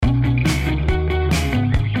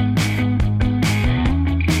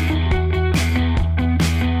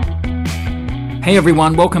Hey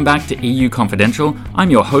everyone, welcome back to EU Confidential. I'm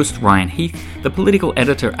your host, Ryan Heath, the political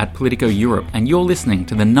editor at Politico Europe, and you're listening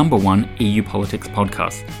to the #1 EU politics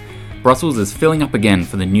podcast. Brussels is filling up again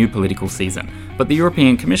for the new political season, but the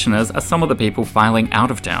European commissioners are some of the people filing out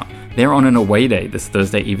of town. They're on an away day this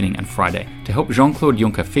Thursday evening and Friday to help Jean-Claude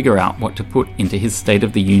Juncker figure out what to put into his State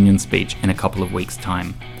of the Union speech in a couple of weeks'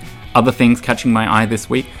 time. Other things catching my eye this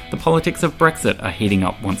week, the politics of Brexit are heating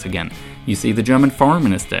up once again. You see the German foreign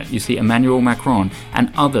minister, you see Emmanuel Macron,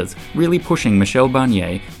 and others really pushing Michel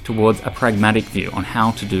Barnier towards a pragmatic view on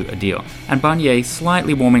how to do a deal. And Barnier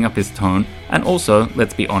slightly warming up his tone, and also,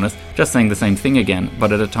 let's be honest, just saying the same thing again,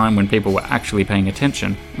 but at a time when people were actually paying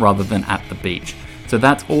attention rather than at the beach. So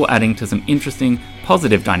that's all adding to some interesting,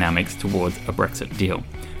 positive dynamics towards a Brexit deal.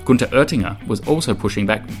 Günther Oettinger was also pushing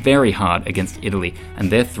back very hard against Italy and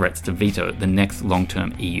their threats to veto the next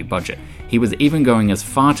long-term EU budget. He was even going as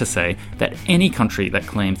far to say that any country that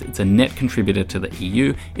claims it's a net contributor to the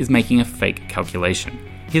EU is making a fake calculation.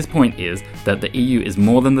 His point is that the EU is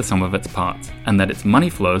more than the sum of its parts, and that its money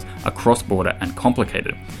flows are cross-border and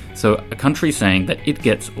complicated. So a country saying that it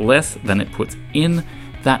gets less than it puts in,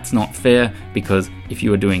 that's not fair, because if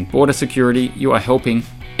you are doing border security, you are helping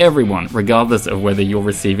everyone, regardless of whether you're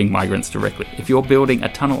receiving migrants directly. If you're building a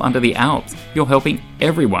tunnel under the Alps, you're helping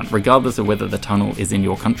everyone, regardless of whether the tunnel is in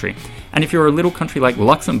your country. And if you're a little country like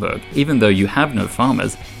Luxembourg, even though you have no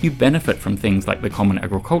farmers, you benefit from things like the Common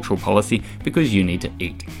Agricultural Policy because you need to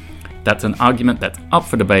eat. That's an argument that's up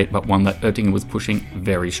for debate, but one that Oettinger was pushing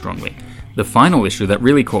very strongly. The final issue that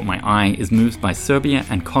really caught my eye is moves by Serbia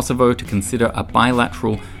and Kosovo to consider a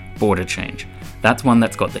bilateral border change. That's one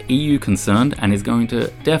that's got the EU concerned and is going to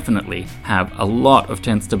definitely have a lot of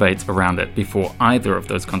tense debates around it before either of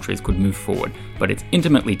those countries could move forward. But it's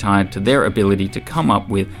intimately tied to their ability to come up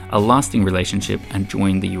with a lasting relationship and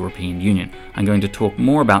join the European Union. I'm going to talk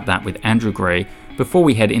more about that with Andrew Gray before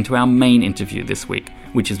we head into our main interview this week,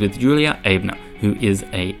 which is with Julia Ebner, who is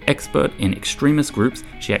an expert in extremist groups.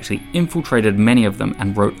 She actually infiltrated many of them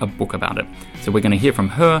and wrote a book about it. So we're going to hear from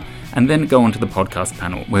her and then go on to the podcast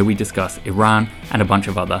panel where we discuss Iran and a bunch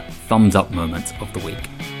of other thumbs up moments of the week.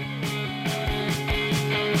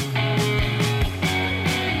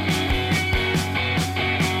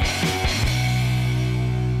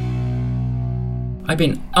 I've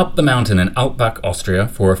been up the mountain in Outback, Austria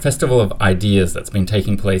for a festival of ideas that's been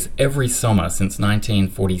taking place every summer since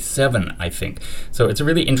 1947, I think. So it's a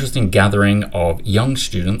really interesting gathering of young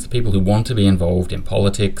students, people who want to be involved in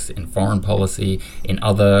politics, in foreign policy, in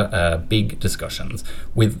other big discussions,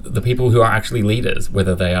 with the people who are actually leaders,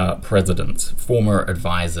 whether they are presidents, former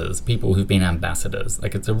advisors, people who've been ambassadors.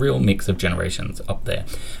 Like, it's a real mix of generations up there.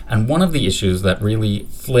 And one of the issues that really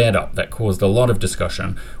flared up, that caused a lot of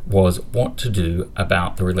discussion, was what to do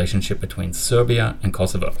about the relationship between Serbia and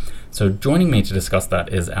Kosovo. So joining me to discuss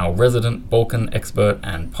that is our resident Balkan expert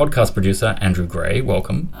and podcast producer, Andrew Gray.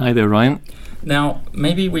 Welcome. Hi there, Ryan. Now,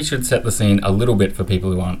 maybe we should set the scene a little bit for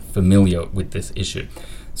people who aren't familiar with this issue.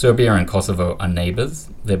 Serbia and Kosovo are neighbours.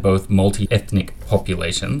 They're both multi-ethnic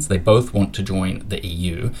populations. They both want to join the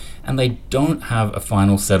EU, and they don't have a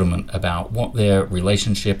final settlement about what their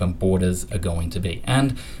relationship and borders are going to be.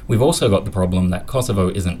 And we've also got the problem that Kosovo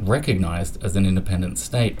isn't recognised as an independent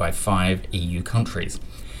state by 5 EU countries.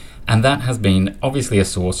 And that has been obviously a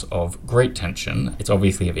source of great tension. It's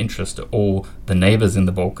obviously of interest to all the neighbours in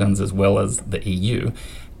the Balkans as well as the EU.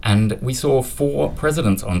 And we saw 4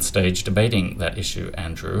 presidents on stage debating that issue,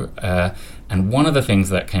 Andrew. And one of the things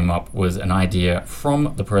that came up was an idea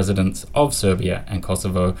from the presidents of Serbia and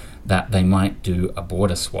Kosovo that they might do a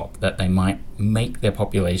border swap, that they might make their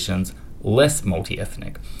populations less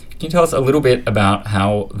multi-ethnic. Can you tell us a little bit about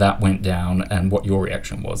how that went down and what your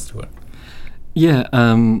reaction was to it? Yeah,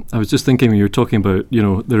 I was just thinking when you were talking about,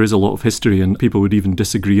 there is a lot of history and people would even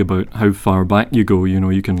disagree about how far back you go.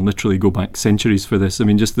 You can literally go back centuries for this. I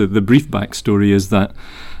mean, just the brief backstory is that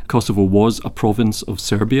Kosovo was a province of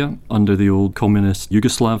Serbia under the old communist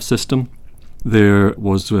Yugoslav system. There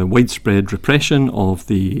was widespread repression of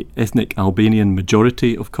the ethnic Albanian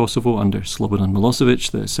majority of Kosovo under Slobodan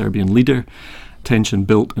Milosevic, the Serbian leader. Tension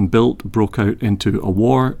built and built, broke out into a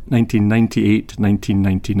war,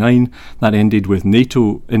 1998-1999. That ended with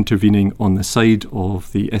NATO intervening on the side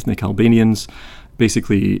of the ethnic Albanians.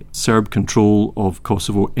 Basically, Serb control of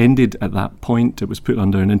Kosovo ended at that point. It was put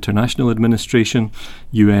under an international administration.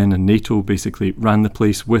 UN and NATO basically ran the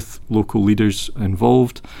place with local leaders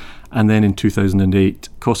involved. And then in 2008,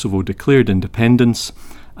 Kosovo declared independence,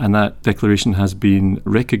 and that declaration has been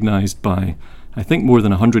recognised by I think more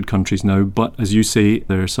than 100 countries now, but as you say,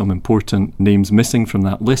 there are some important names missing from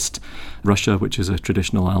that list. Russia, which is a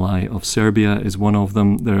traditional ally of Serbia, is one of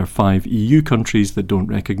them. There are 5 EU countries that don't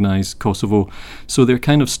recognise Kosovo. So they're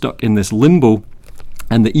kind of stuck in this limbo.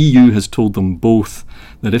 And the EU has told them both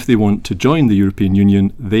that if they want to join the European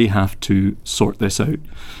Union, they have to sort this out.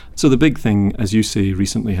 So the big thing, as you say,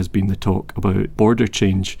 recently has been the talk about border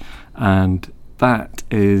change, and that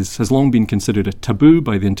has long been considered a taboo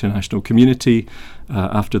by the international community.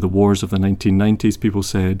 After the wars of the 1990s, people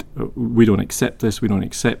said, we don't accept this, we don't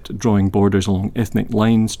accept drawing borders along ethnic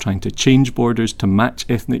lines. Trying to change borders to match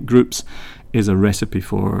ethnic groups is a recipe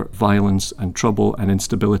for violence and trouble and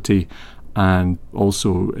instability, and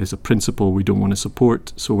also is a principle we don't want to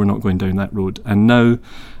support, so we're not going down that road. And now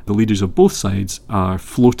the leaders of both sides are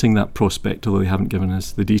floating that prospect, although they haven't given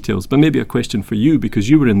us the details. But maybe a question for you, because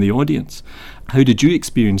you were in the audience. How did you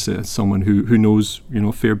experience it as someone who knows,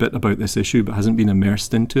 a fair bit about this issue but hasn't been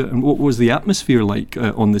immersed into it? And what was the atmosphere like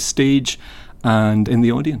on the stage and in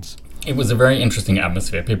the audience? It was a very interesting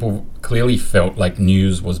atmosphere. People clearly felt like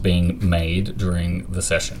news was being made during the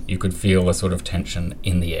session. You could feel a sort of tension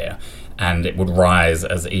in the air, and it would rise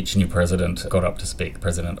as each new president got up to speak. The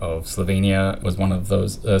president of Slovenia was one of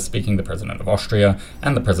those speaking, the president of Austria,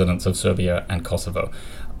 and the presidents of Serbia and Kosovo.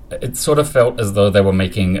 It sort of felt as though they were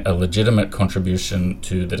making a legitimate contribution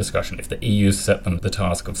to the discussion. If the EU set them the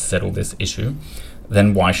task of settle this issue,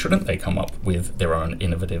 then why shouldn't they come up with their own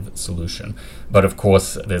innovative solution? But of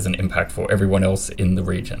course, there's an impact for everyone else in the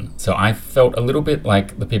region. So I felt a little bit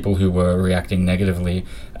like the people who were reacting negatively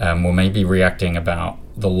were maybe reacting about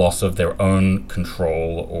the loss of their own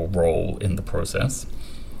control or role in the process.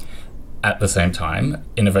 At the same time,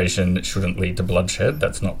 innovation shouldn't lead to bloodshed.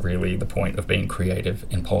 That's not really the point of being creative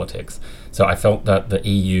in politics. So I felt that the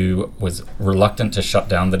EU was reluctant to shut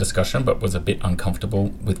down the discussion, but was a bit uncomfortable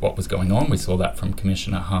with what was going on. We saw that from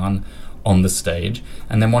Commissioner Hahn on the stage.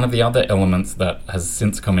 And then one of the other elements that has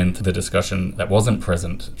since come into the discussion that wasn't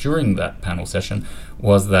present during that panel session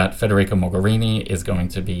was that Federica Mogherini is going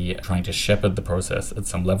to be trying to shepherd the process at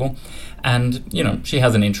some level. And, she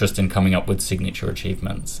has an interest in coming up with signature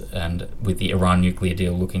achievements. And with the Iran nuclear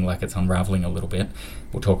deal looking like it's unraveling a little bit,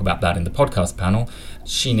 we'll talk about that in the podcast panel,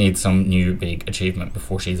 she needs some new big achievement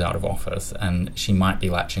before she's out of office. And she might be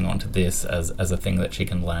latching onto this as a thing that she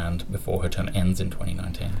can land before her term ends in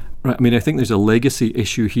 2019. Right, I think there's a legacy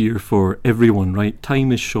issue here for everyone, right?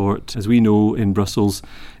 Time is short. As we know in Brussels,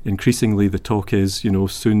 increasingly the talk is,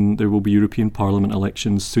 soon there will be European Parliament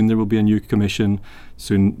elections, soon there will be a new commission,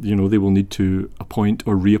 soon, they will need to appoint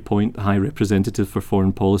or reappoint the High Representative for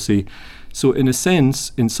Foreign Policy. So in a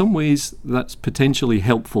sense, in some ways, that's potentially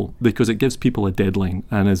helpful because it gives people a deadline.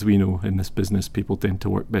 And as we know in this business, people tend to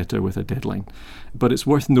work better with a deadline. But it's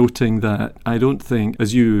worth noting that I don't think,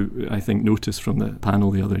 as you, I think, noticed from the panel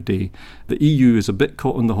the other day, the EU is a bit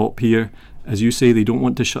caught on the hop here. As you say, they don't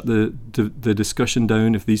want to shut the discussion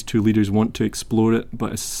down if these two leaders want to explore it.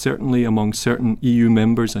 But it's certainly among certain EU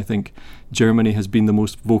members, I think Germany has been the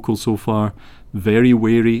most vocal so far, very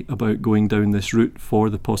wary about going down this route for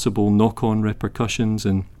the possible knock-on repercussions.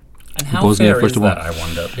 And how Bosnia, fair first is of all. that, I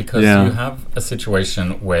wonder? Because you have a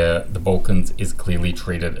situation where the Balkans is clearly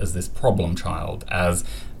treated as this problem child, as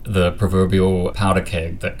the proverbial powder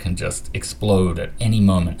keg that can just explode at any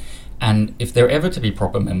moment. And if they're ever to be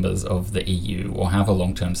proper members of the EU or have a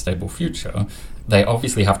long-term stable future, they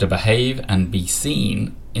obviously have to behave and be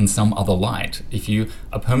seen in some other light. If you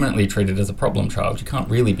are permanently treated as a problem child, you can't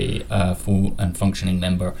really be a full and functioning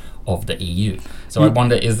member of the EU. So I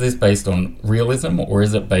wonder, is this based on realism or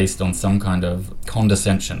is it based on some kind of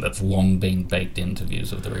condescension that's long been baked into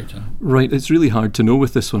views of the region? Right, it's really hard to know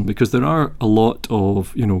with this one because there are a lot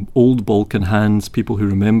of, old Balkan hands, people who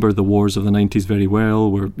remember the wars of the 90s very well,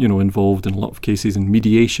 were, involved in a lot of cases in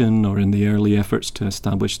mediation or in the early efforts to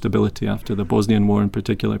establish stability after the Bosnian War in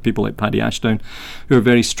particular, people like Paddy Ashdown, who are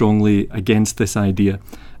very strongly against this idea.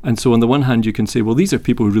 And so on the one hand, you can say, well, these are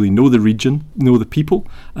people who really know the region, know the people,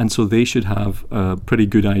 and so they should have a pretty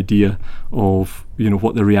good idea of,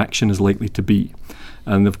 what the reaction is likely to be.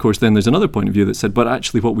 And of course, then there's another point of view that said, but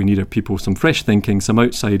actually what we need are people, some fresh thinking, some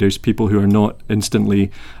outsiders, people who are not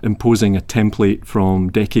instantly imposing a template from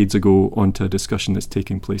decades ago onto a discussion that's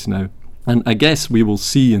taking place now. And I guess we will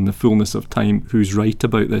see in the fullness of time who's right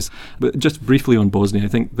about this. But just briefly on Bosnia, I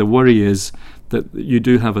think the worry is that you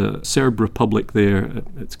do have a Serb republic there.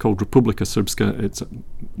 It's called Republika Srpska. It's a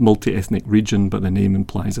multi-ethnic region, but the name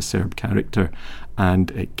implies a Serb character,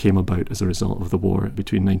 and it came about as a result of the war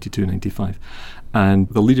between 92 and 95. And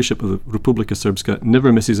the leadership of the Republika Srpska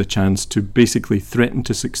never misses a chance to basically threaten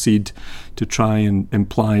to succeed, to try and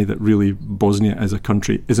imply that really Bosnia as a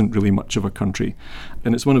country isn't really much of a country.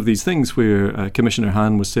 And it's one of these things where Commissioner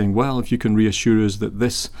Hahn was saying, well, if you can reassure us that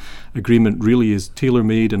this agreement really is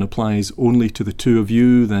tailor-made and applies only to the two of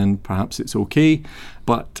you, then perhaps it's okay.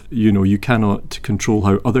 But, you cannot control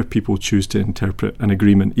how other people choose to interpret an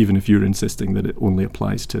agreement, even if you're insisting that it only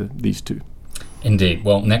applies to these two. Indeed.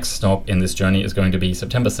 Well, next stop in this journey is going to be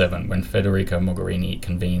September 7, when Federica Mogherini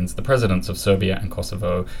convenes the presidents of Serbia and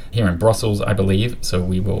Kosovo here in Brussels, I believe, so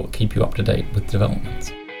we will keep you up to date with developments.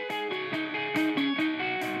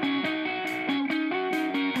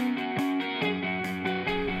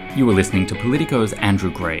 You were listening to Politico's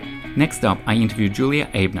Andrew Gray. Next up, I interviewed Julia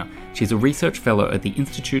Ebner. She's a research fellow at the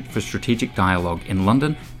Institute for Strategic Dialogue in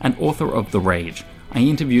London and author of The Rage. I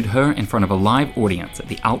interviewed her in front of a live audience at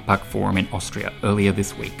the Altbach Forum in Austria earlier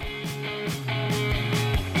this week.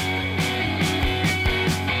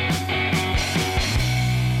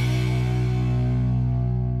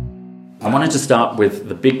 I wanted to start with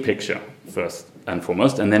the big picture first and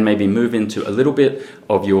foremost, and then maybe move into a little bit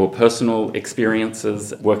of your personal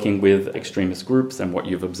experiences working with extremist groups and what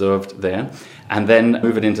you've observed there, and then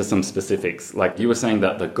move it into some specifics. Like you were saying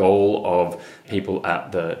that the goal of people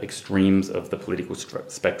at the extremes of the political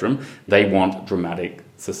spectrum, they want dramatic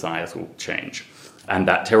societal change. And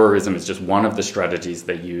that terrorism is just one of the strategies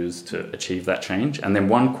they use to achieve that change. And then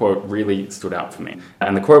one quote really stood out for me.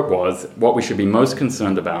 And the quote was, what we should be most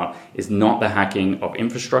concerned about is not the hacking of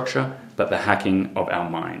infrastructure, but the hacking of our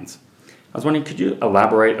minds. I was wondering, could you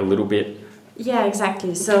elaborate a little bit? Yeah,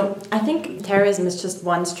 exactly. So I think terrorism is just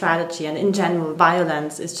one strategy, and in general,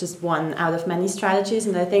 violence is just one out of many strategies.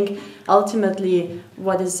 And I think ultimately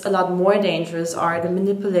what is a lot more dangerous are the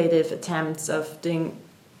manipulative attempts of doing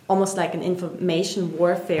almost like an information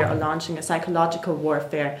warfare or launching a psychological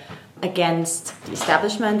warfare against the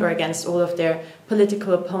establishment or against all of their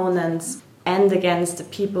political opponents and against the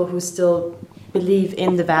people who still believe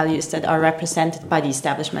in the values that are represented by the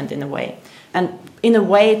establishment in a way. And in a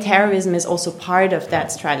way, terrorism is also part of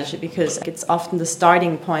that strategy because it's often the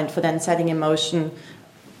starting point for then setting in motion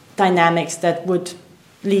dynamics that would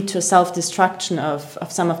lead to self-destruction of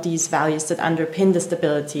some of these values that underpin the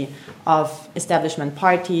stability of establishment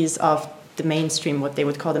parties, of the mainstream, what they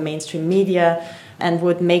would call the mainstream media, and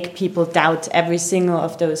would make people doubt every single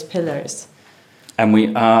of those pillars. And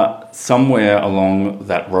we are somewhere along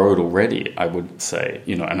that road already, I would say,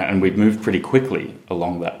 and we've moved pretty quickly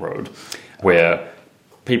along that road, where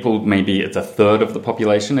people, maybe it's a third of the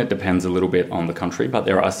population, it depends a little bit on the country, but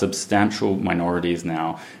there are substantial minorities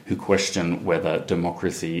now who question whether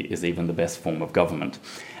democracy is even the best form of government.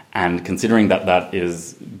 And considering that that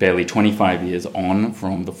is barely 25 years on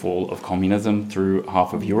from the fall of communism through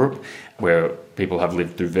half of Europe, where people have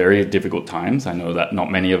lived through very difficult times. I know that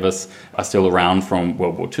not many of us are still around from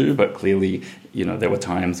World War II, but clearly, there were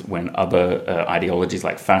times when other ideologies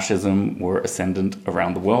like fascism were ascendant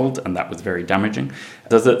around the world, and that was very damaging.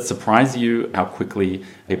 Does it surprise you how quickly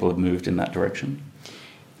people have moved in that direction?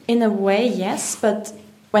 In a way, yes, but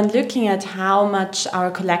when looking at how much our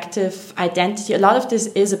collective identity, a lot of this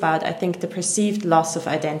is about, I think, the perceived loss of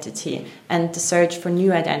identity and the search for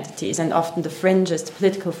new identities, and often the fringes, the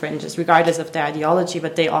political fringes, regardless of their ideology,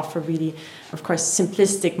 but they offer really, of course,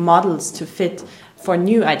 simplistic models to fit for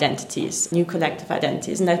new identities, new collective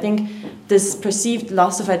identities. And I think this perceived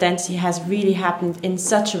loss of identity has really happened in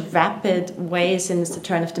such a rapid way since the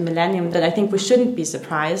turn of the millennium that I think we shouldn't be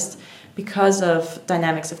surprised, because of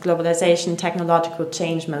dynamics of globalization, technological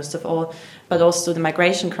change most of all, but also the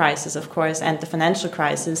migration crisis, of course, and the financial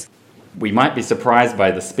crisis. We might be surprised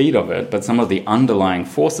by the speed of it, but some of the underlying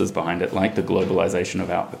forces behind it, like the globalization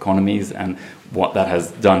of our economies and what that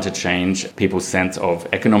has done to change people's sense of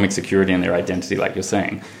economic security and their identity, like you're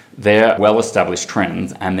saying, they're well-established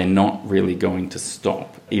trends and they're not really going to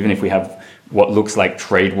stop. Even if we have what looks like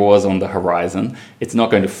trade wars on the horizon, it's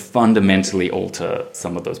not going to fundamentally alter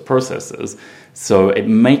some of those processes. So it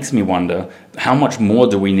makes me wonder, how much more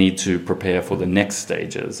do we need to prepare for the next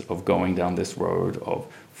stages of going down this road of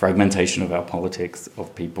fragmentation of our politics,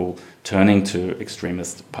 of people turning to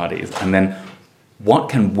extremist parties? And then what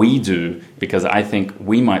can we do? Because I think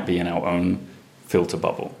we might be in our own filter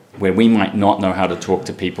bubble, where we might not know how to talk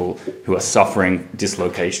to people who are suffering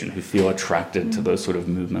dislocation, who feel attracted to those sort of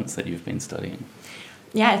movements that you've been studying.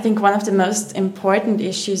 Yeah, I think one of the most important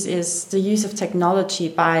issues is the use of technology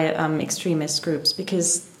by extremist groups,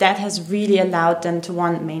 because that has really allowed them to,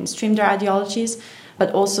 one, mainstream their ideologies,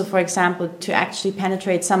 but also, for example, to actually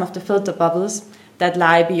penetrate some of the filter bubbles that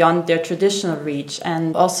lie beyond their traditional reach.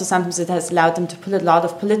 And also sometimes it has allowed them to put a lot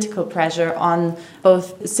of political pressure on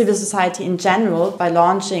both civil society in general by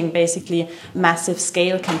launching basically massive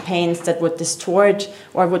scale campaigns that would distort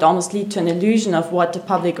or would almost lead to an illusion of what the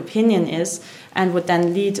public opinion is, and would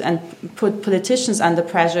then lead and put politicians under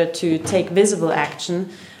pressure to take visible action,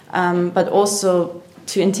 but also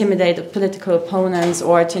to intimidate political opponents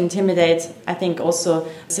or to intimidate, I think, also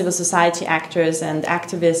civil society actors and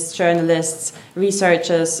activists, journalists,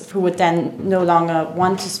 researchers who would then no longer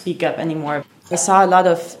want to speak up anymore. I saw a lot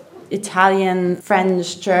of Italian,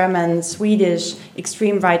 French, German, Swedish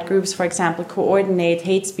extreme right groups, for example, coordinate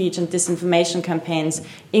hate speech and disinformation campaigns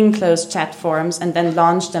in closed chat forums and then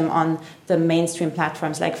launch them on the mainstream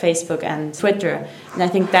platforms like Facebook and Twitter. And I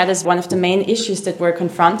think that is one of the main issues that we're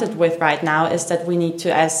confronted with right now, is that we need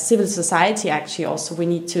to, as civil society actually also, we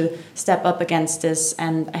need to step up against this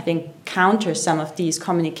and I think counter some of these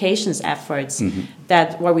communications efforts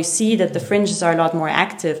that where we see that the fringes are a lot more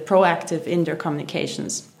active, proactive in their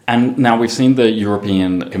communications. And now we've seen the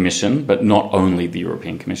European Commission, but not only the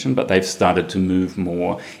European Commission, but they've started to move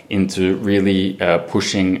more into really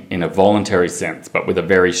pushing in a voluntary sense, but with a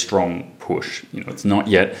very strong push. You know, it's not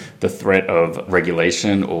yet the threat of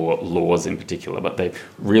regulation or laws in particular, but they're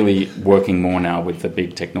really working more now with the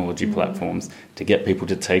big technology platforms to get people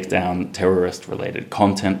to take down terrorist-related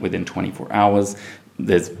content within 24 hours.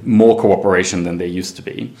 There's more cooperation than there used to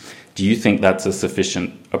be. Do you think that's a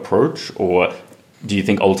sufficient approach, or do you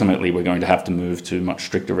think ultimately we're going to have to move to much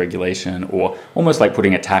stricter regulation, or almost like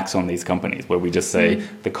putting a tax on these companies where we just say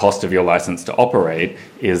the cost of your license to operate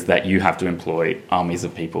is that you have to employ armies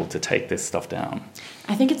of people to take this stuff down?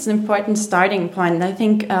 I think it's an important starting point. I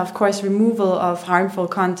think, of course, removal of harmful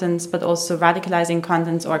contents, but also radicalizing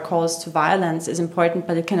contents or calls to violence is important,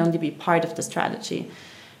 but it can only be part of the strategy.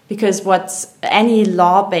 Because any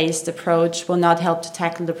law-based approach will not help to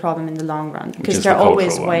tackle the problem in the long run. Because there are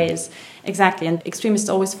always ways. Exactly. And extremists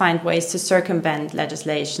always find ways to circumvent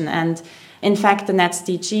legislation. And in fact, the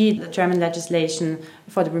NetzDG, the German legislation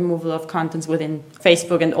for the removal of contents within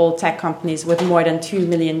Facebook and all tech companies with more than 2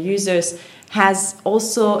 million users, has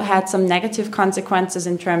also had some negative consequences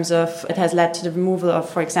in terms of it has led to the removal of,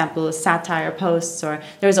 for example, satire posts, or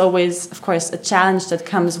there's always, of course, a challenge that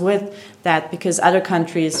comes with that, because other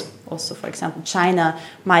countries, also, for example, China,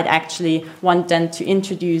 might actually want them to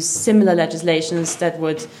introduce similar legislations that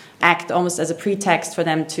would act almost as a pretext for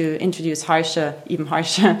them to introduce even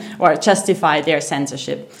harsher, or justify their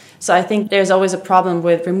censorship. So I think there's always a problem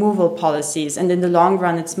with removal policies, and in the long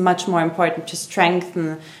run, it's much more important to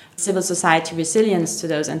strengthen civil society resilience to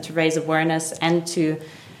those and to raise awareness and to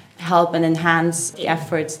help and enhance the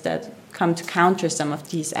efforts that come to counter some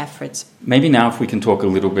of these efforts. Maybe now if we can talk a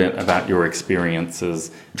little bit about your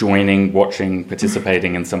experiences joining, watching,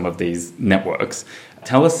 participating in some of these networks.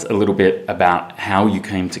 Tell us a little bit about how you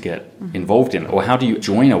came to get involved in it, or how do you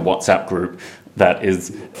join a WhatsApp group that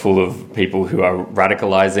is full of people who are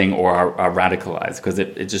radicalizing or are radicalized? Because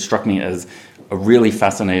it just struck me as a really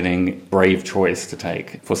fascinating, brave choice to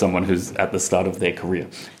take for someone who's at the start of their career.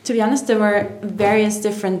 To be honest, there were various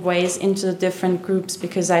different ways into the different groups,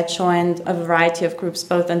 because I joined a variety of groups,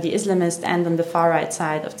 both on the Islamist and on the far-right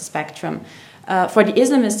side of the spectrum. For the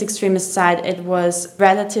Islamist extremist side, it was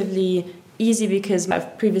relatively easy because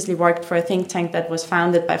I've previously worked for a think tank that was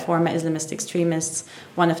founded by former Islamist extremists.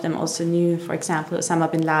 One of them also knew, for example,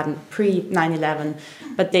 Osama bin Laden pre-9/11,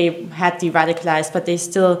 but they had de-radicalized, but they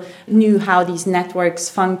still knew how these networks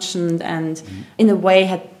functioned and in a way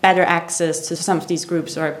had better access to some of these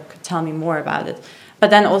groups, or could tell me more about it. But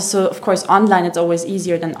then also, of course, online it's always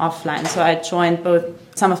easier than offline. So I joined both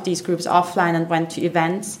some of these groups offline and went to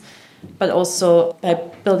events, but also by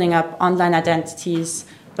building up online identities,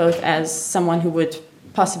 both as someone who would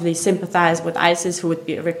possibly sympathize with ISIS, who would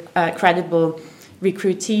be a credible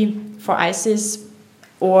recruitee for ISIS,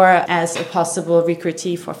 or as a possible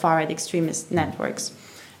recruitee for far-right extremist networks.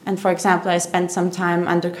 And for example, I spent some time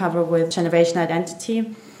undercover with Generation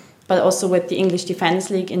Identity, but also with the English Defence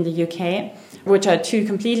League in the UK, which are two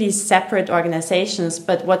completely separate organizations.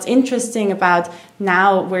 But what's interesting about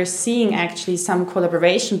now we're seeing actually some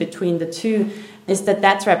collaboration between the two is that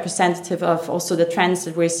that's representative of also the trends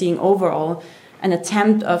that we're seeing overall, an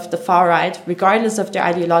attempt of the far right, regardless of their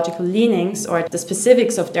ideological leanings or the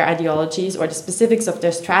specifics of their ideologies or the specifics of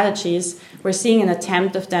their strategies, we're seeing an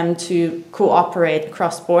attempt of them to cooperate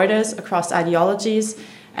across borders, across ideologies,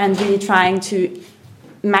 and really trying to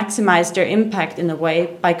maximize their impact in a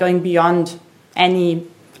way by going beyond any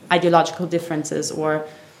ideological differences or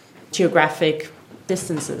geographic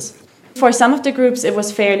distances. For some of the groups, it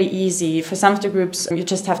was fairly easy. For some of the groups, you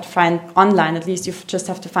just have to find online, at least you just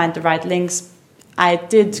have to find the right links. I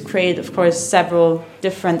did create, of course, several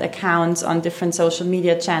different accounts on different social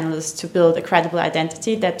media channels to build a credible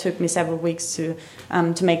identity. That took me several weeks to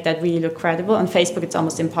make that really look credible. On Facebook, it's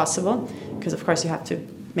almost impossible because, of course, you have to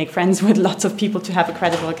make friends with lots of people to have a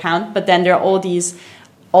credible account. But then there are all these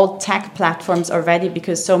old tech platforms already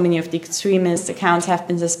because so many of the extremist accounts have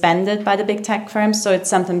been suspended by the big tech firms. So it's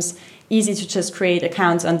sometimes easy to just create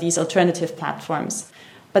accounts on these alternative platforms.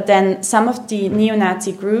 But then some of the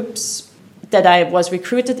neo-Nazi groups that I was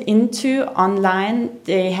recruited into online,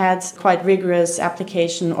 they had quite rigorous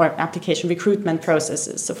application recruitment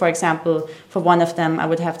processes. So for example, for one of them, I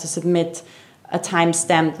would have to submit a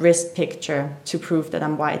time-stamped wrist picture to prove that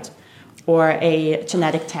I'm white, or a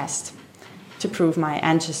genetic test to prove my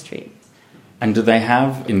ancestry. And do they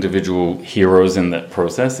have individual heroes in that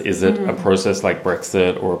process? Is it a process like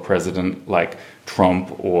Brexit or a president like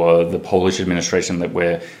Trump or the Polish administration that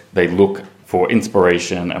where they look for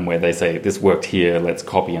inspiration and where they say, this worked here, let's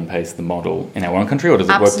copy and paste the model in our own country, or does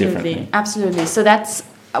it work differently? Absolutely. So that's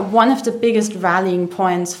one of the biggest rallying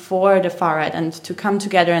points for the far right, and to come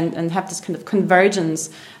together and have this kind of convergence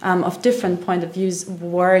of different point of views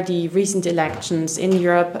were the recent elections in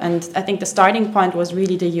Europe. And I think the starting point was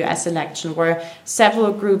really the US election, where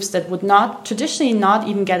several groups that would not traditionally not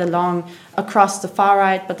even get along across the far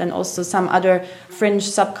right, but then also some other fringe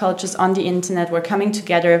subcultures on the internet were coming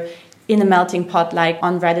together in a melting pot, like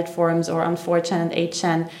on Reddit forums or on 4chan and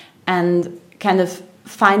 8chan, and kind of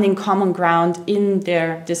finding common ground in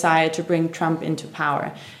their desire to bring Trump into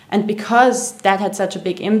power. And because that had such a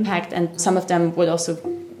big impact, and some of them would also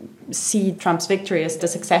see Trump's victory as the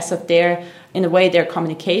success of their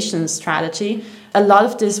communications strategy, a lot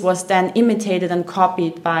of this was then imitated and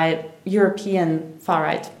copied by European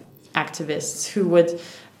far-right activists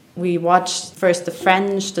we watched first the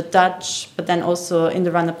French, the Dutch, but then also in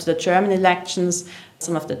the run-up to the German elections,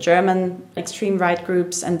 some of the German extreme right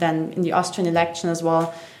groups, and then in the Austrian election as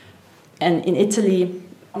well. And in Italy,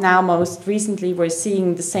 now most recently, we're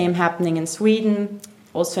seeing the same happening in Sweden,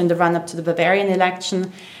 also in the run-up to the Bavarian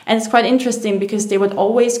election. And it's quite interesting because they would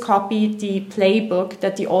always copy the playbook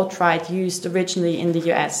that the alt-right used originally in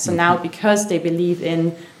the US. So now, because they believe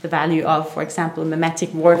in the value of, for example,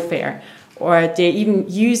 mimetic warfare, or they're even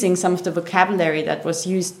using some of the vocabulary that was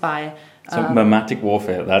used by... So mimetic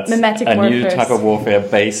warfare, that's a new type of warfare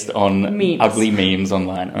based on memes. Ugly memes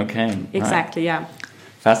online. Okay. Exactly, right. Yeah.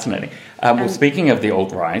 Fascinating. Well, speaking of the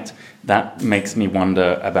alt-right, that makes me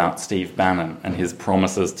wonder about Steve Bannon and his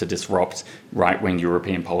promises to disrupt right-wing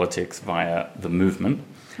European politics via the movement.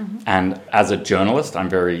 Mm-hmm. And as a journalist, I'm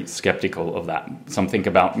very skeptical of that. Something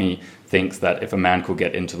about me thinks that if a man could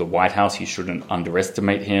get into the White House, you shouldn't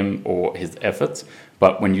underestimate him or his efforts.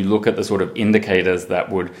 But when you look at the sort of indicators that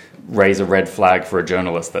would raise a red flag for a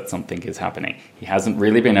journalist that something is happening, he hasn't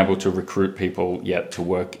really been able to recruit people yet to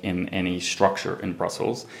work in any structure in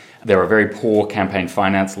Brussels. There are very poor campaign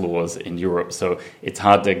finance laws in Europe, so it's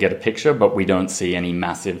hard to get a picture, but we don't see any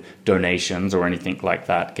massive donations or anything like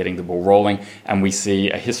that getting the ball rolling. And we see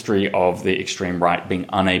a history of the extreme right being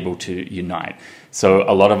unable to unite. So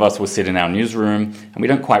a lot of us will sit in our newsroom and we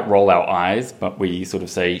don't quite roll our eyes, but we sort of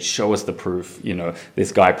say, show us the proof. You know,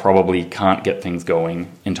 this guy probably can't get things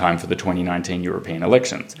going in time for the 2019 European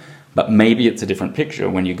elections. But maybe it's a different picture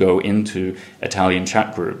when you go into Italian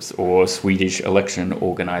chat groups or Swedish election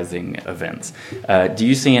organizing events. Do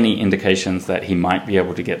you see any indications that he might be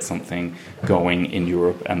able to get something going in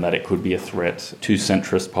Europe and that it could be a threat to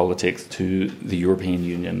centrist politics, to the European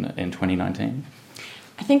Union in 2019?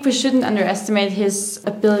 I think we shouldn't underestimate his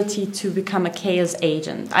ability to become a chaos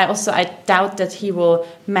agent. I doubt that he will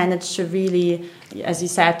manage to really, as you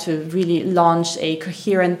said, to really launch a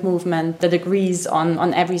coherent movement that agrees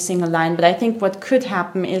on every single line. But I think what could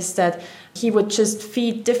happen is that he would just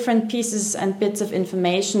feed different pieces and bits of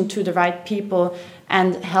information to the right people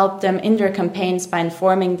and help them in their campaigns by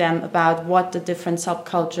informing them about what the different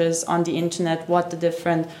subcultures on the internet, what the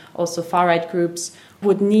different also far-right groups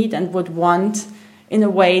would need and would want, in a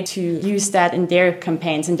way to use that in their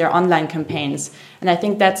campaigns, in their online campaigns. And I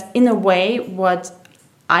think that's, in a way, what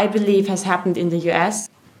I believe has happened in the US.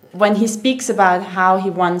 When he speaks about how he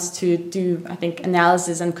wants to do, I think,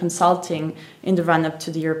 analysis and consulting in the run-up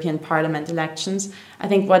to the European Parliament elections, I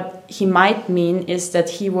think what he might mean is that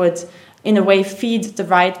he would, in a way, feed the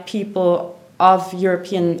right people of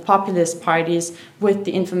European populist parties with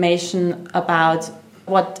the information about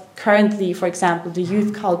what currently, for example, the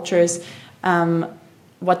youth cultures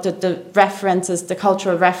what the references, the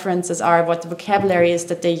cultural references are, what the vocabulary is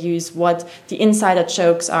that they use, what the insider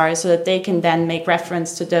jokes are, so that they can then make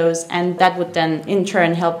reference to those. And that would then in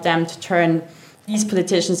turn help them to turn these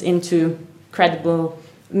politicians into credible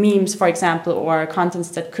memes, for example, or contents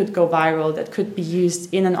that could go viral, that could be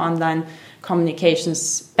used in an online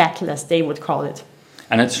communications battle, as they would call it.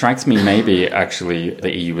 And it strikes me maybe actually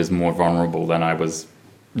the EU is more vulnerable than I was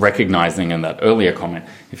recognizing in that earlier comment.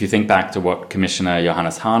 If you think back to what Commissioner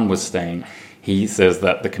Johannes Hahn was saying, he says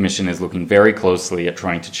that the Commission is looking very closely at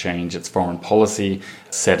trying to change its foreign policy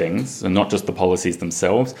settings, and not just the policies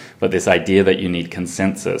themselves, but this idea that you need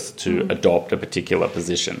consensus to adopt a particular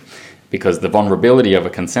position. Because the vulnerability of a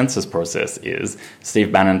consensus process is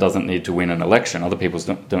Steve Bannon doesn't need to win an election. Other people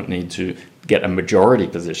don't need to get a majority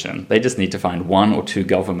position. They just need to find one or two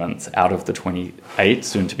governments out of the 28,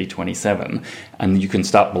 soon to be 27, and you can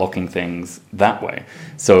start blocking things that way.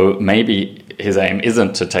 So maybe his aim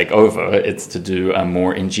isn't to take over, it's to do a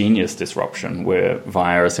more ingenious disruption where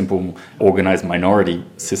via a simple organized minority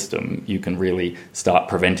system, you can really start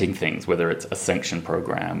preventing things, whether it's a sanction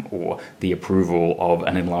program or the approval of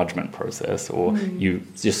an enlargement process, or you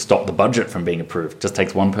just stop the budget from being approved. It just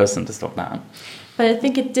takes one person to stop that. But I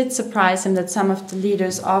think it did surprise him that some of the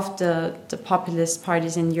leaders of the populist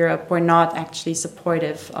parties in Europe were not actually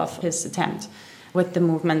supportive of his attempt with the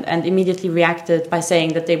movement, and immediately reacted by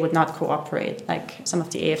saying that they would not cooperate, like some of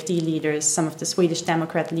the AfD leaders, some of the Swedish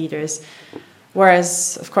Democrat leaders.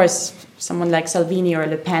 Whereas, of course, someone like Salvini or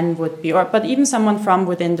Le Pen would be, but even someone from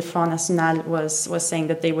within the Front National was saying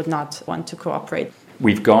that they would not want to cooperate.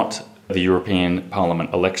 We've got the European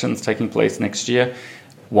Parliament elections taking place next year.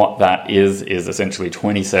 What that is essentially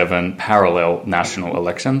 27 parallel national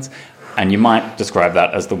elections, and you might describe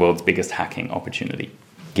that as the world's biggest hacking opportunity.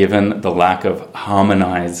 Given the lack of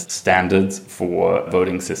harmonized standards for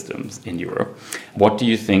voting systems in Europe, what do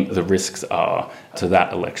you think the risks are to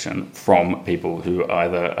that election from people who are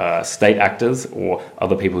either state actors or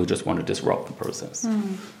other people who just want to disrupt the process?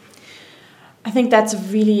 I think that's a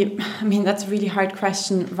really hard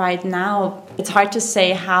question right now. It's hard to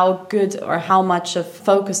say how good or how much of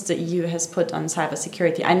focus the EU has put on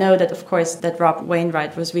cybersecurity. I know that, of course, that Rob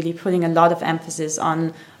Wainwright was really putting a lot of emphasis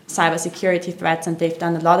on cybersecurity threats, and they've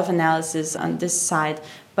done a lot of analysis on this side.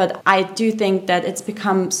 But I do think that it's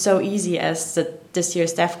become so easy, as this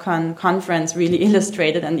year's DEF CON conference really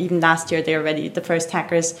illustrated, and even last year the first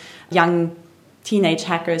hackers, young teenage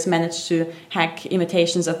hackers, managed to hack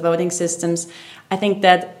imitations of voting systems. I think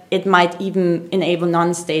that it might even enable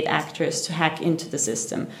non-state actors to hack into the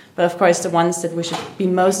system. But of course, the ones that we should be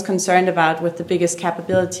most concerned about with the biggest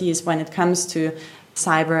capabilities when it comes to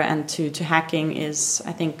cyber and to hacking is,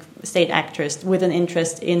 I think, state actors with an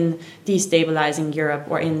interest in destabilizing Europe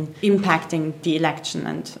or in impacting the election.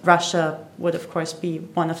 And Russia would, of course, be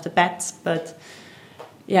one of the bets. But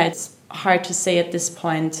yeah, it's hard to say at this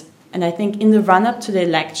point. And I think in the run-up to the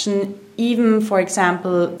election, even, for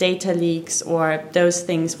example, data leaks or those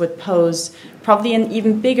things would pose probably an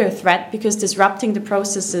even bigger threat, because disrupting the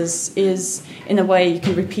processes is, in a way, you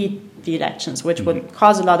can repeat the elections, which would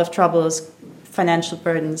cause a lot of troubles, financial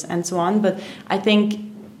burdens, and so on. But I think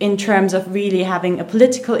in terms of really having a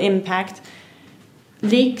political impact,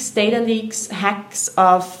 leaks, data leaks, hacks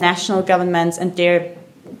of national governments and their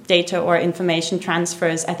data or information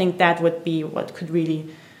transfers, I think that would be what could really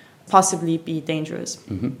possibly be dangerous.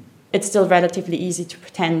 It's still relatively easy to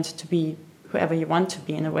pretend to be whoever you want to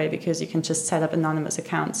be, in a way, because you can just set up anonymous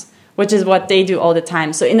accounts, which is what they do all the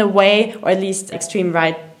time. So in a way, or at least extreme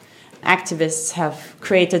right activists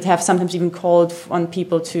have sometimes even called on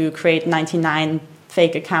people to create 99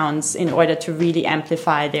 fake accounts in order to really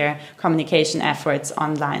amplify their communication efforts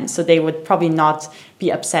online. So they would probably not be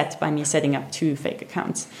upset by me setting up 2 fake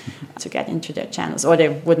accounts to get into their channels, or they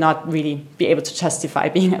would not really be able to justify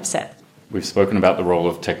being upset. We've spoken about the role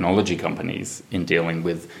of technology companies in dealing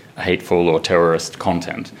with hateful or terrorist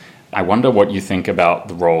content. I wonder what you think about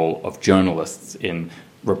the role of journalists in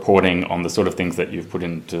reporting on the sort of things that you've put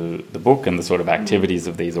into the book and the sort of activities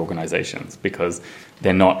of these organizations, because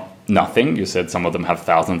they're not nothing. You said some of them have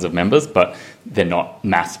thousands of members, but they're not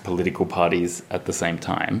mass political parties at the same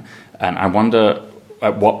time. And I wonder,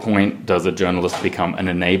 at what point does a journalist become an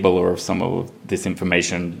enabler of some of this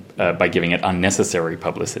information by giving it unnecessary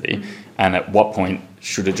publicity? And at what point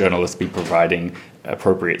should a journalist be providing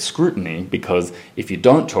appropriate scrutiny? Because if you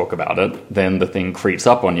don't talk about it, then the thing creeps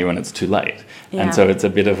up on you and it's too late. Yeah. And so it's a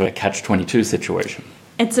bit of a catch-22 situation.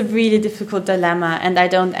 It's a really difficult dilemma, and I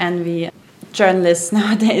don't envy journalists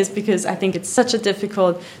nowadays, because I think it's such a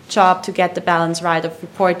difficult job to get the balance right of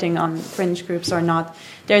reporting on fringe groups or not.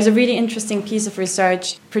 There's a really interesting piece of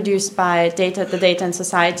research produced by the Data and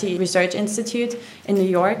Society Research Institute in New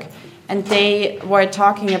York, and they were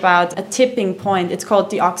talking about a tipping point. It's called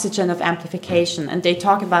the oxygen of amplification, and they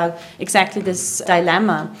talk about exactly this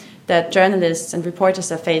dilemma that journalists and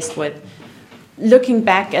reporters are faced with. Looking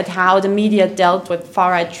back at how the media dealt with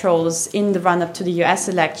far-right trolls in the run-up to the US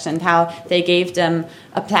election, and how they gave them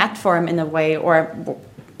a platform in a way, or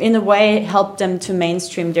in a way helped them to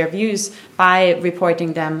mainstream their views by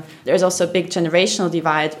reporting them. There's also a big generational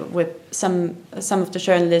divide, with some of the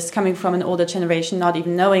journalists coming from an older generation not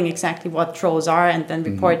even knowing exactly what trolls are, and then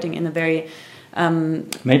reporting in a very...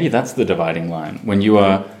 Maybe that's the dividing line. When you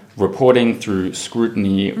are reporting through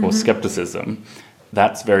scrutiny or skepticism,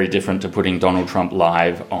 that's very different to putting Donald Trump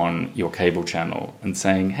live on your cable channel and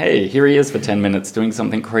saying, hey, here he is for 10 minutes doing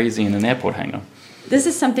something crazy in an airport hangar. This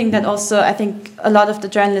is something that also I think a lot of the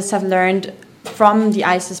journalists have learned from the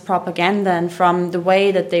ISIS propaganda and from the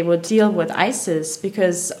way that they would deal with ISIS,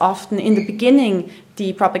 because often in the beginning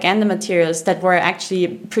the propaganda materials that were actually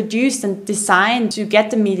produced and designed to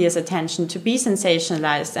get the media's attention, to be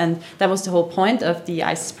sensationalized, and that was the whole point of the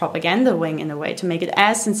ISIS propaganda wing in a way, to make it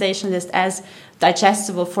as sensationalist, as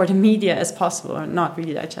digestible for the media as possible, or not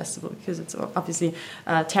really digestible because it's obviously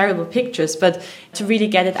terrible pictures, but to really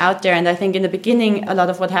get it out there. And I think in the beginning a lot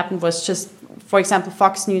of what happened was just, for example,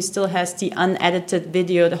 Fox News still has the unedited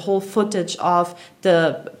video, the whole footage of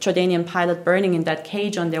the Jordanian pilot burning in that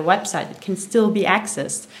cage on their website. It can still be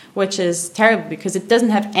accessed, which is terrible because it doesn't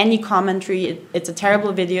have any commentary. It's a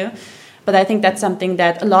terrible video. But I think that's something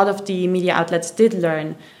that a lot of the media outlets did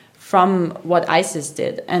learn from what ISIS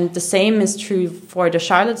did. And the same is true for the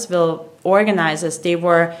Charlottesville organizers. They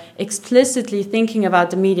were explicitly thinking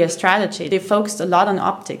about the media strategy. They focused a lot on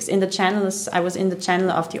optics. In the channels, I was in the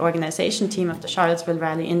channel of the organization team of the Charlottesville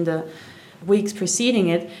rally in the weeks preceding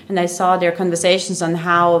it, and I saw their conversations on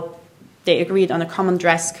how they agreed on a common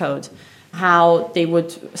dress code, how they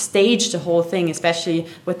would stage the whole thing, especially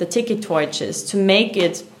with the ticket torches, to make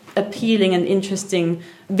it appealing and interesting,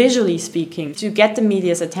 visually speaking, to get the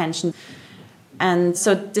media's attention. And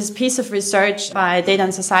so this piece of research by Data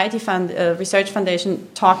and Society Research Foundation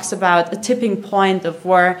talks about a tipping point of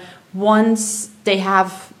where once they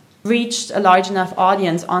have reached a large enough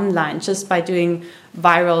audience online, just by doing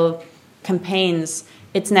viral campaigns,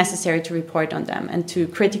 it's necessary to report on them and to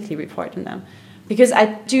critically report on them. Because I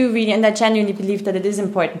do really, and I genuinely believe that it is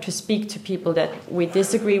important to speak to people that we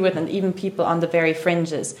disagree with, and even people on the very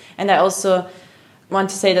fringes. And I also want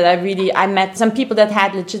to say that I met some people that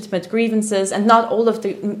had legitimate grievances, and not all of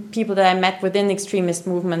the people that I met within extremist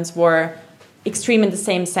movements were extreme in the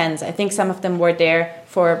same sense. I think some of them were there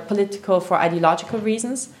for political, for ideological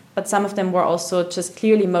reasons, but some of them were also just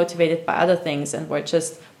clearly motivated by other things and were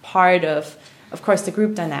just part of course, the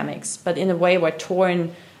group dynamics, but in a way were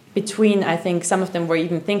torn between. I think some of them were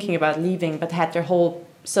even thinking about leaving, but had their whole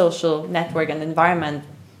social network and environment,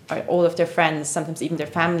 or all of their friends, sometimes even their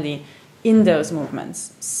family, in those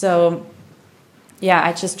movements. So, yeah,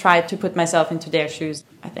 I just tried to put myself into their shoes,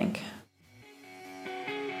 I think.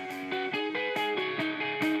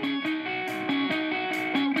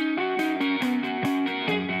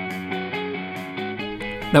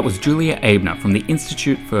 That was Julia Ebner from the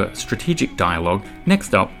Institute for Strategic Dialogue.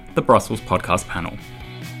 Next up, the Brussels podcast panel.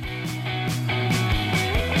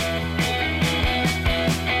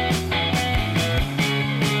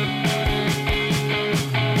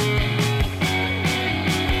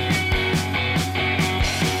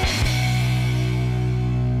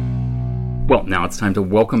 Well, now it's time to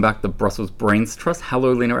welcome back the Brussels Brains Trust.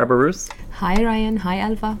 Hello, Lena Abarus. Hi, Ryan. Hi,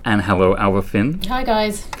 Alva. And hello, Alva Finn. Hi,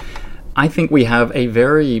 guys. I think we have a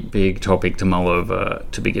very big topic to mull over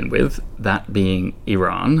to begin with, that being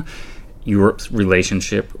Iran, Europe's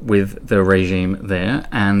relationship with the regime there,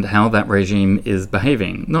 and how that regime is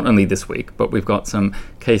behaving, not only this week, but we've got some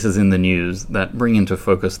cases in the news that bring into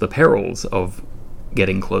focus the perils of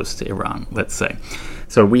getting close to Iran, let's say.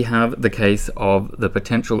 So we have the case of the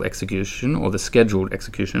potential execution, or the scheduled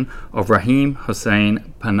execution, of Rahim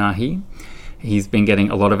Hossein Panahi. He's been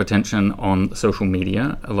getting a lot of attention on social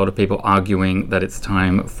media, a lot of people arguing that it's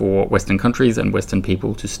time for Western countries and Western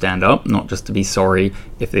people to stand up, not just to be sorry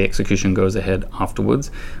if the execution goes ahead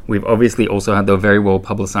afterwards. We've obviously also had the very well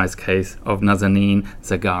publicized case of Nazanin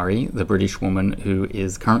Zaghari, the British woman who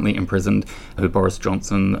is currently imprisoned, who Boris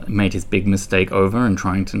Johnson made his big mistake over in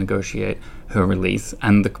trying to negotiate her release,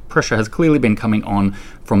 and the pressure has clearly been coming on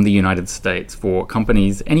from the United States for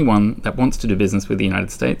companies, anyone that wants to do business with the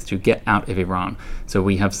United States, to get out of Iran. So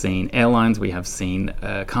we have seen airlines, we have seen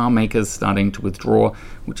car makers starting to withdraw,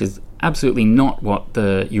 which is absolutely not what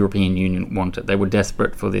the European Union wanted. They were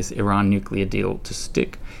desperate for this Iran nuclear deal to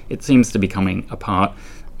stick. It seems to be coming apart,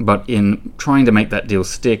 but in trying to make that deal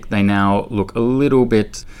stick, they now look a little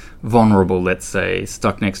bit vulnerable, let's say,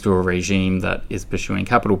 stuck next to a regime that is pursuing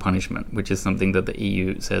capital punishment, which is something that the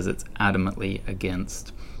EU says it's adamantly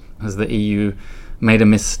against. Has the EU made a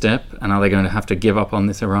misstep, and are they going to have to give up on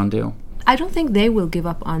this Iran deal? I don't think they will give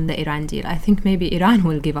up on the Iran deal. I think maybe Iran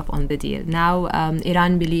will give up on the deal. Now,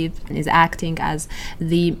 Iran believes and is acting as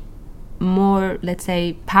the more, let's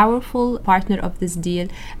say, powerful partner of this deal.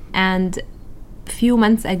 And few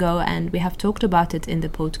months ago, and we have talked about it in the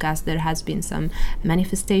podcast, there has been some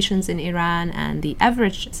manifestations in Iran, and the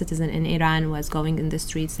average citizen in Iran was going in the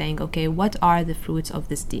street saying, okay, what are the fruits of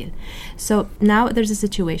this deal? So now there's a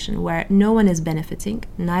situation where no one is benefiting,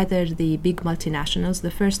 neither the big multinationals.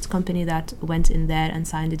 The first company that went in there and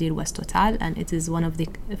signed the deal was Total, and it is one of the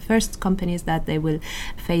first companies that they will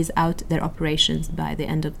phase out their operations by the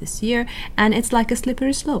end of this year, and it's like a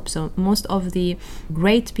slippery slope. So most of the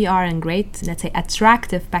great PR and great, let's say,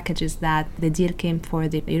 attractive packages that the deal came for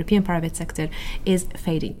the European private sector is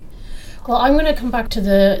fading. Well, I'm going to come back to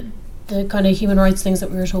the kind of human rights things that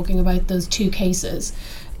we were talking about, those two cases.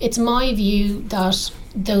 It's my view that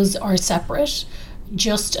those are separate.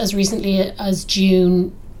 Just as recently as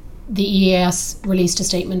June, the EAS released a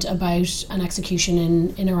statement about an execution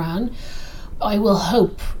in Iran. I will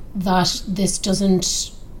hope that this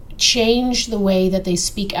doesn't change the way that they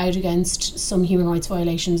speak out against some human rights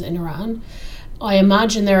violations in Iran. I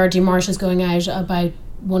imagine there are démarches going out about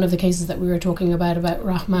one of the cases that we were talking about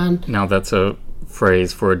Rahman. Now that's a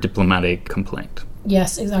phrase for a diplomatic complaint.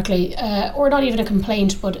 Yes, exactly. Or not even a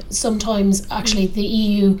complaint, but sometimes actually the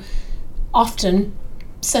EU often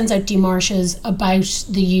sends out démarches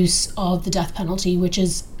about the use of the death penalty, which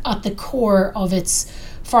is at the core of its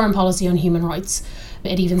foreign policy on human rights.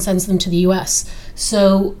 It even sends them to the US.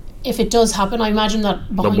 So if it does happen, I imagine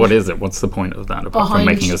that But what is it? What's the point of that, apart from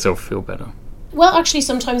making yourself feel better? Well, actually,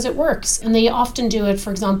 sometimes it works. And they often do it, for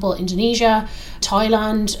example, Indonesia,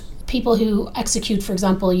 Thailand, people who execute, for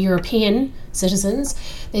example, European citizens.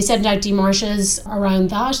 They send out démarches around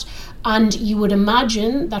that. And you would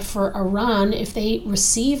imagine that for Iran, if they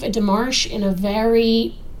receive a démarche in a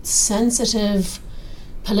very sensitive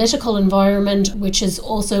political environment, which is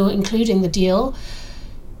also including the deal,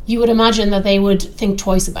 you would imagine that they would think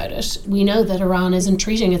twice about it. We know that Iran isn't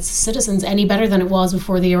treating its citizens any better than it was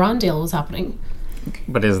before the Iran deal was happening.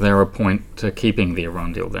 But is there a point to keeping the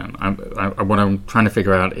Iran deal then? What I'm trying to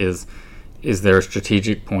figure out is there a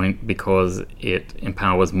strategic point because it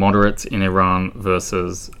empowers moderates in Iran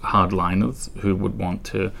versus hardliners who would want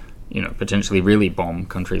to, potentially really bomb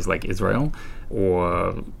countries like Israel,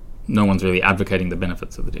 or no one's really advocating the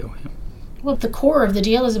benefits of the deal here? Well, the core of the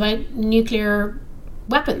deal is about nuclear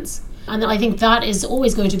weapons, and I think that is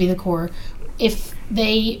always going to be the core. If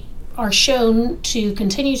they are shown to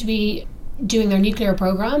continue to be doing their nuclear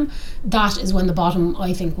program, that is when the bottom,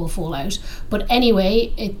 I think, will fall out. But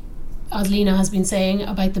anyway, as Lena has been saying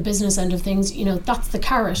about the business end of things, that's the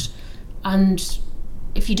carrot, and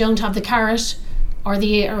if you don't have the carrot, are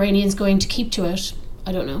the Iranians going to keep to it?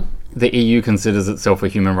 I don't know. The EU considers itself a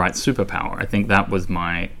human rights superpower. I think that was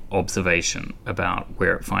my observation about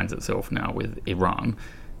where it finds itself now with Iran.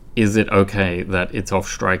 Is it okay that it's off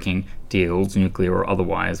striking deals, nuclear or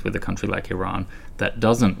otherwise, with a country like Iran that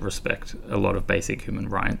doesn't respect a lot of basic human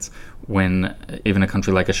rights, when even a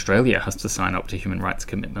country like Australia has to sign up to human rights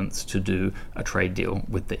commitments to do a trade deal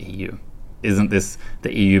with the EU? Isn't this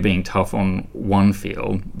the EU being tough on one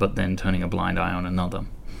field but then turning a blind eye on another?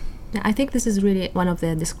 I think this is really one of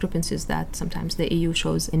the discrepancies that sometimes the EU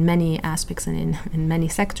shows in many aspects and in many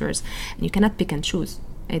sectors. You cannot pick and choose.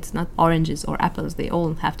 It's not oranges or apples. They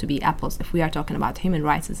all have to be apples. If we are talking about human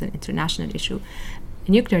rights as an international issue,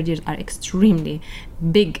 nuclear deals are extremely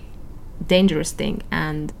big, dangerous thing.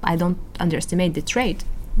 And I don't underestimate the trade,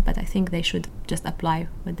 but I think they should just apply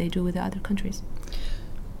what they do with the other countries.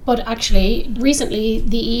 But actually, recently,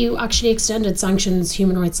 the EU actually extended sanctions,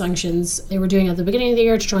 human rights sanctions. They were doing it at the beginning of the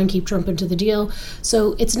year to try and keep Trump into the deal.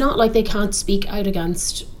 So it's not like they can't speak out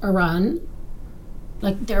against Iran.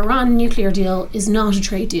 Like, the Iran nuclear deal is not a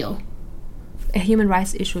trade deal. A human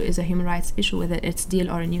rights issue is a human rights issue, whether it's deal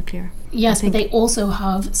or a nuclear. Yes, but they also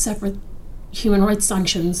have separate human rights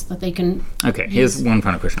sanctions that they can Okay, here's one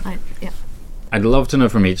final question. I'd love to know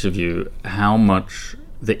from each of you how much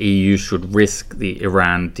the EU should risk the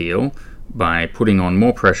Iran deal by putting on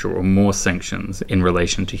more pressure or more sanctions in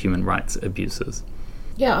relation to human rights abuses?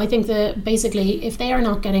 Yeah, I think that basically if they are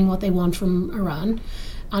not getting what they want from Iran,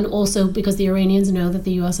 and also because the Iranians know that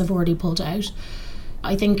the US have already pulled out,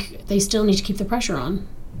 I think they still need to keep the pressure on.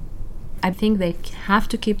 I think they have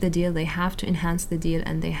to keep the deal, they have to enhance the deal,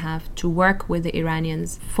 and they have to work with the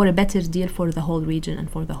Iranians for a better deal for the whole region and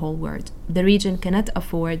for the whole world. The region cannot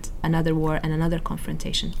afford another war and another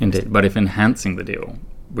confrontation. Indeed, but if enhancing the deal,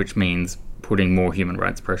 which means putting more human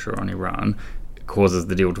rights pressure on Iran, causes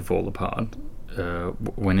the deal to fall apart,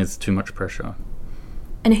 when is too much pressure?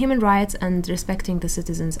 In human rights and respecting the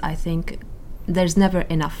citizens, I think there's never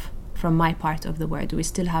enough. From my part of the world, we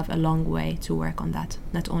still have a long way to work on that.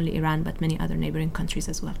 Not only Iran, but many other neighboring countries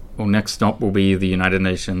as well. Well, next stop will be the United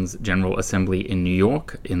Nations General Assembly in New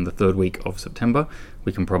York in the third week of September.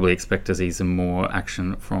 We can probably expect to see some more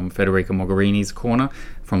action from Federica Mogherini's corner,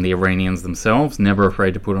 from the Iranians themselves, never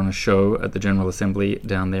afraid to put on a show at the General Assembly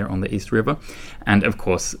down there on the East River. And of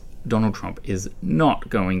course, Donald Trump is not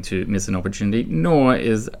going to miss an opportunity, nor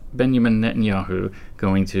is Benjamin Netanyahu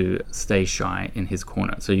going to stay shy in his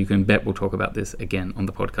corner. So you can bet we'll talk about this again on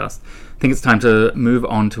the podcast. I think it's time to move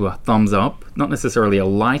on to a thumbs up, not necessarily a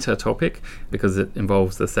lighter topic, because it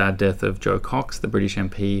involves the sad death of Jo Cox, the British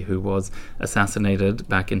MP who was assassinated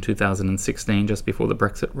back in 2016, just before the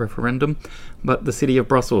Brexit referendum. But the city of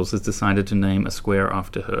Brussels has decided to name a square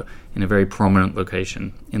after her in a very prominent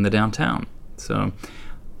location in the downtown. So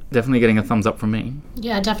definitely getting a thumbs up from me.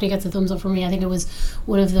 Yeah, it definitely gets a thumbs up from me. I think it was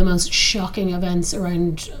one of the most shocking events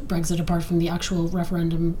around Brexit, apart from the actual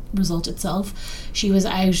referendum result itself. She was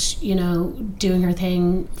out, doing her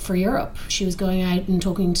thing for Europe. She was going out and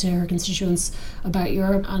talking to her constituents about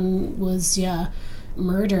Europe and was,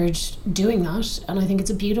 murdered doing that. And I think it's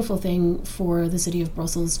a beautiful thing for the city of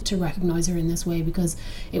Brussels to recognise her in this way, because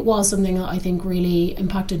it was something that I think really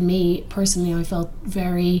impacted me personally. I felt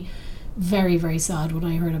very, very, very sad when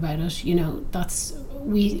I heard about it. That's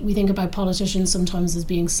we think about politicians sometimes as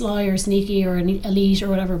being sly or sneaky or an elite or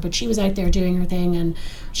whatever, but she was out there doing her thing, and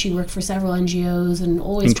she worked for several NGOs and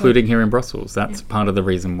always including here in Brussels. That's part of the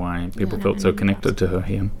reason why people felt so connected to her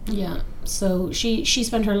here. Yeah, so she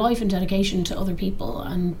spent her life in dedication to other people,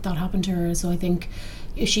 and that happened to her. So I think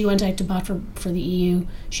if she went out to bat for the EU,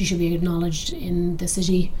 she should be acknowledged in the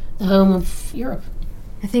city, the home of Europe.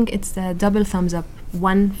 I think it's a double thumbs up.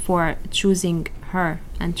 One, for choosing her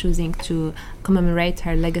and choosing to commemorate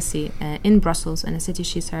her legacy in Brussels, in a city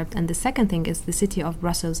she served. And the second thing is the city of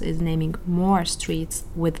Brussels is naming more streets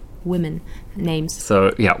with women names.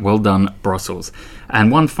 So yeah, well done, Brussels.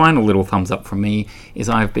 And one final little thumbs up from me is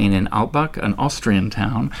I've been in Altbach, an Austrian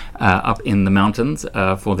town up in the mountains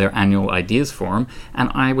for their annual Ideas Forum,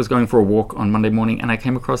 and I was going for a walk on Monday morning and I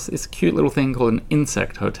came across this cute little thing called an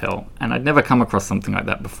insect hotel, and I'd never come across something like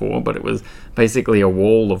that before, but it was basically a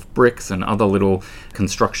wall of bricks and other little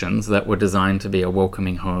constructions that were designed to be a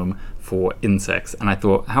welcoming home for insects. And I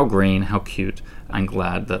thought, how green, how cute. I'm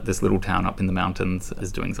glad that this little town up in the mountains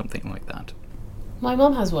is doing something like that. My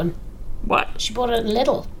mum has one. What? She bought it in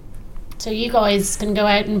Lidl. So you guys can go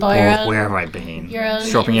out and buy your own. Where have I been? Your own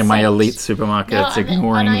shopping in my elite supermarkets,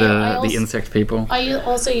 ignoring the insect people. I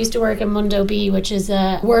also used to work in Mundo B, which is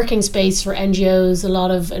a working space for NGOs, a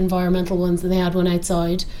lot of environmental ones, and they had one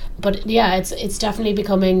outside. But yeah, it's definitely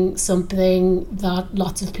becoming something that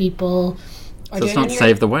lots of people are doing. So it's not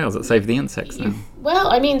save the whales, it's save the insects now. Well,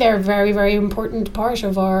 I mean, they're a very, very important part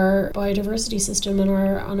of our biodiversity system and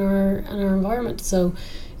our environment. So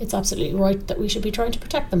it's absolutely right that we should be trying to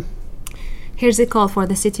protect them. Here's a call for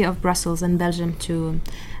the city of Brussels and Belgium to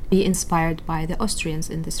be inspired by the Austrians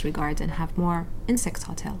in this regard and have more insect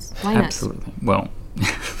hotels. Why not? Absolutely. Well,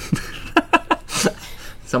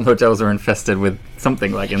 some hotels are infested with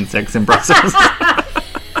something like insects in Brussels.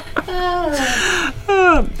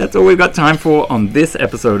 That's all we've got time for on this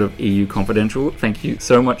episode of EU Confidential. Thank you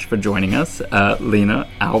so much for joining us. Lena,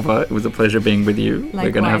 Alva, it was a pleasure being with you. Likewise.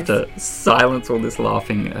 We're going to have to silence all this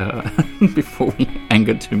laughing before we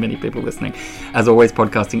anger too many people listening. As always,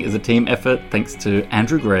 podcasting is a team effort. Thanks to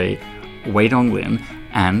Andrew Gray, Wei Dong Lin,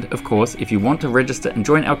 and of course, if you want to register and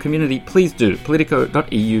join our community, please do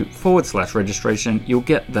politico.eu/registration. You'll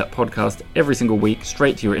get that podcast every single week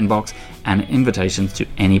straight to your inbox and invitations to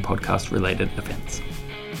any podcast related events.